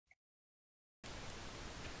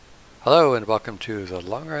Hello and welcome to the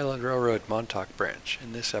Long Island Railroad Montauk branch.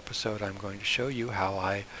 In this episode I'm going to show you how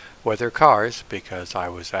I weather cars because I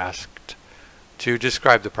was asked to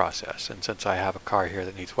describe the process, and since I have a car here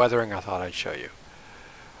that needs weathering, I thought I'd show you.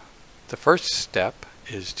 The first step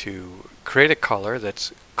is to create a color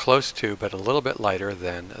that's close to but a little bit lighter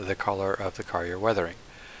than the color of the car you're weathering.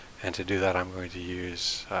 And to do that I'm going to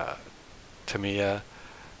use Tamiya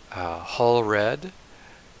Hull Red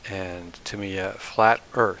and Tamiya Flat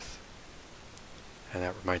Earth. And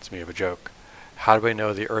that reminds me of a joke. How do we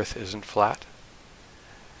know the earth isn't flat?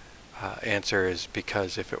 Answer is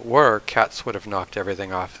because if it were, cats would have knocked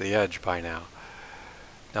everything off the edge by now.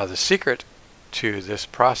 Now the secret to this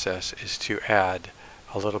process is to add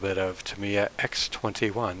a little bit of Tamiya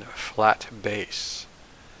X21 flat base,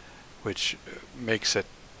 which makes it,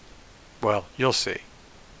 well, you'll see.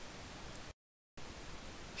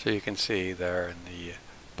 So you can see there in the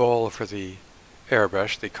bowl for the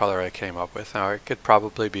airbrush, the color I came up with. Now it could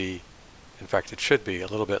probably be, in fact it should be, a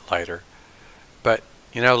little bit lighter, but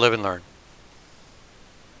you know, live and learn.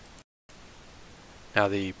 Now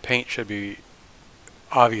the paint should be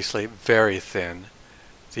obviously very thin.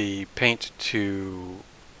 The paint to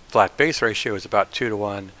flat base ratio is about 2 to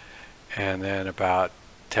 1, and then about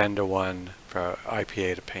 10 to 1 for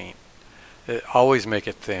IPA to paint. Always make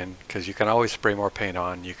it thin, because you can always spray more paint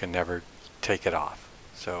on, you can never take it off.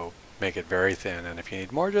 So make it very thin, and if you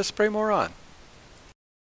need more, just spray more on.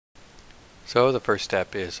 So the first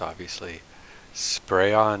step is obviously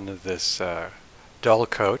spray on this dull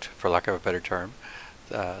coat, for lack of a better term,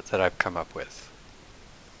 that I've come up with.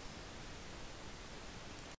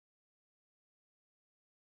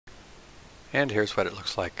 And here's what it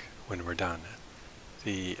looks like when we're done.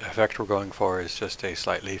 The effect we're going for is just a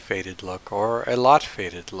slightly faded look, or a lot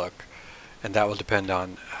faded look, and that will depend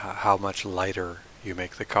on how much lighter you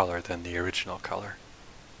make the color than the original color.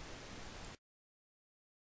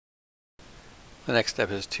 The next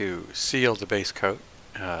step is to seal the base coat.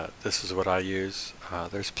 This is what I use.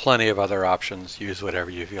 There's plenty of other options. Use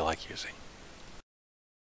whatever you feel like using.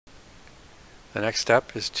 The next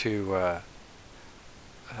step is to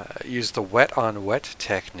use the wet on wet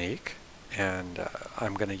technique, and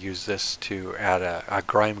I'm going to use this to add a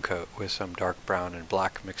grime coat with some dark brown and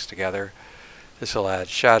black mixed together. This will add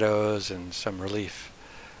shadows and some relief.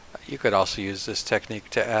 You could also use this technique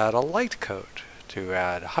to add a light coat, to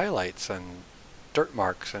add highlights and dirt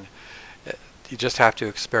marks, and you just have to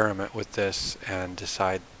experiment with this and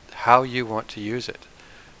decide how you want to use it.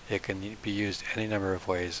 It can be used any number of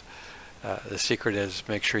ways. The secret is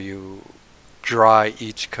make sure you dry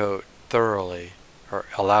each coat thoroughly, or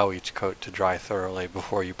allow each coat to dry thoroughly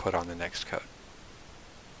before you put on the next coat.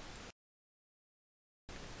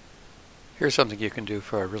 Here's something you can do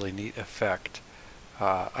for a really neat effect.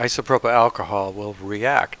 Isopropyl alcohol will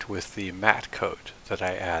react with the matte coat that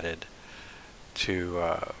I added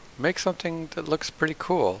to make something that looks pretty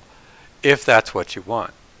cool, if that's what you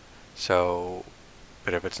want. So,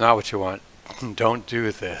 but if it's not what you want, don't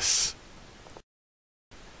do this.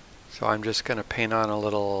 So I'm just going to paint on a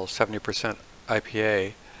little 70%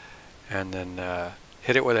 IPA and then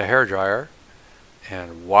hit it with a hairdryer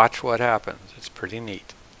and watch what happens. It's pretty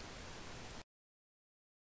neat.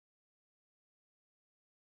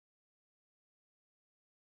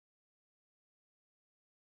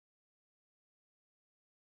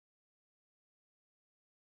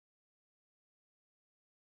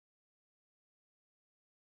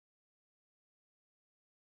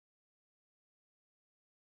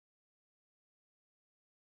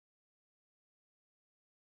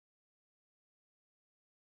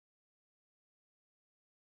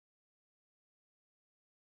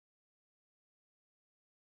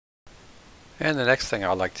 And the next thing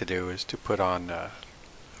I'd like to do is to put on a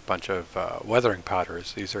bunch of weathering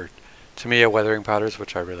powders. These are Tamiya weathering powders,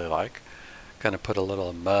 which I really like. Going to put a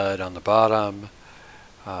little mud on the bottom,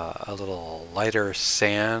 a little lighter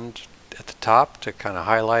sand at the top to kind of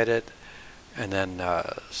highlight it, and then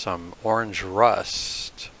some orange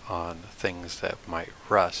rust on things that might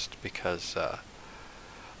rust, because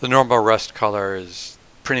the normal rust color is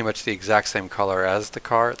pretty much the exact same color as the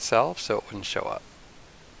car itself, so it wouldn't show up.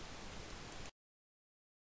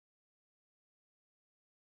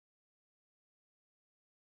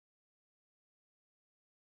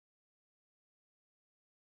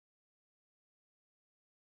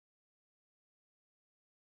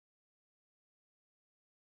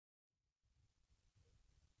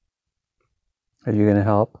 Are you going to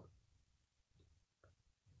help?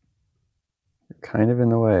 You're kind of in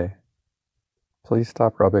the way. Please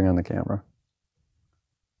stop rubbing on the camera.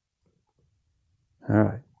 All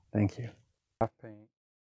right, thank you. Paint.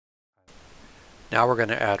 Now we're going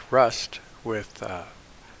to add rust with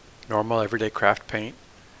normal everyday craft paint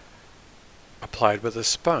applied with a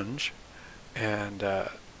sponge and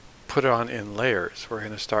put it on in layers. We're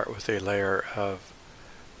going to start with a layer of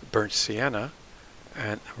burnt sienna,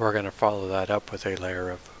 and we're going to follow that up with a layer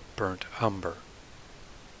of burnt umber.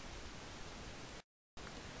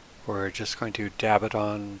 We're just going to dab it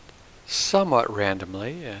on somewhat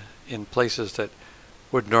randomly in places that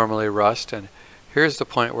would normally rust, and here's the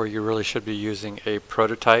point where you really should be using a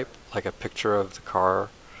prototype, like a picture of the car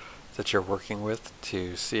that you're working with,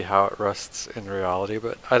 to see how it rusts in reality,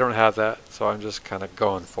 but I don't have that, so I'm just kind of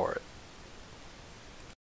going for it.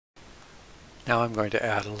 Now I'm going to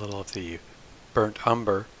add a little of the burnt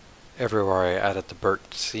umber everywhere I added the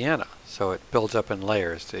burnt sienna, so it builds up in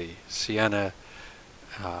layers. The sienna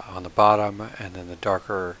on the bottom and then the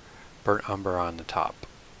darker burnt umber on the top.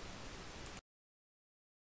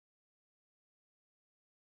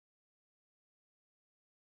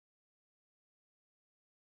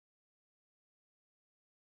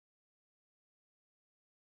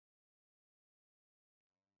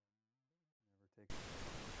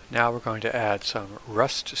 Now we're going to add some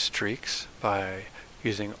rust streaks by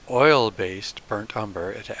using oil-based burnt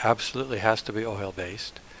umber. It absolutely has to be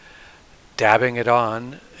oil-based. Dabbing it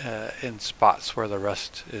on in spots where the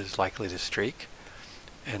rust is likely to streak,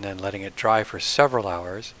 and then letting it dry for several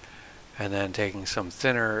hours, and then taking some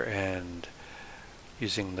thinner and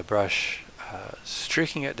using the brush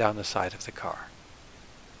streaking it down the side of the car.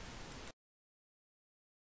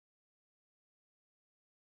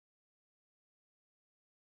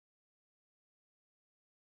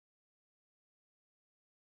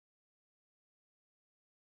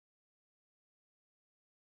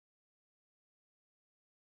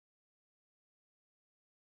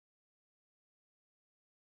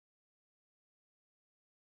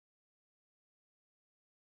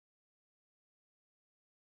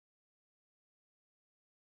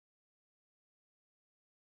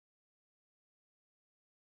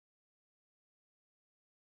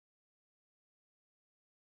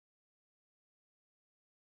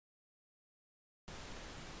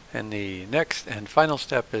 And the next and final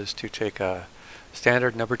step is to take a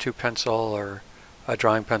standard number 2 pencil or a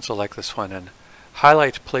drawing pencil like this one and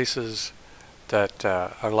highlight places that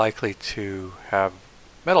are likely to have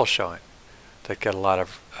metal showing that get a lot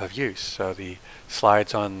of use. So the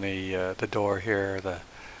slides on the door here, the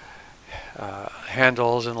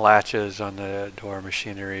handles and latches on the door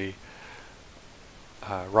machinery,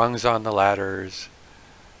 rungs on the ladders,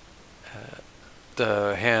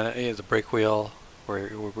 the brake wheel where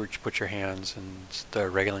you put your hands, and the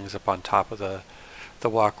railings up on top of the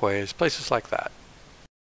walkways, places like that.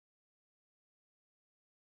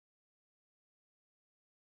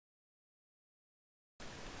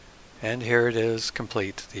 And here it is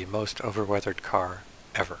complete, the most overweathered car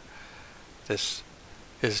ever. This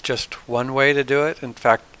is just one way to do it. In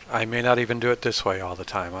fact, I may not even do it this way all the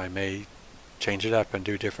time. I may change it up and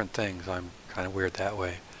do different things. I'm kind of weird that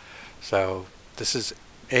way. So this is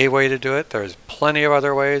a way to do it. There's plenty of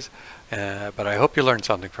other ways, but I hope you learned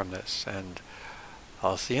something from this. And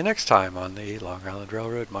I'll see you next time on the Long Island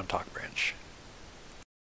Railroad Montauk Branch.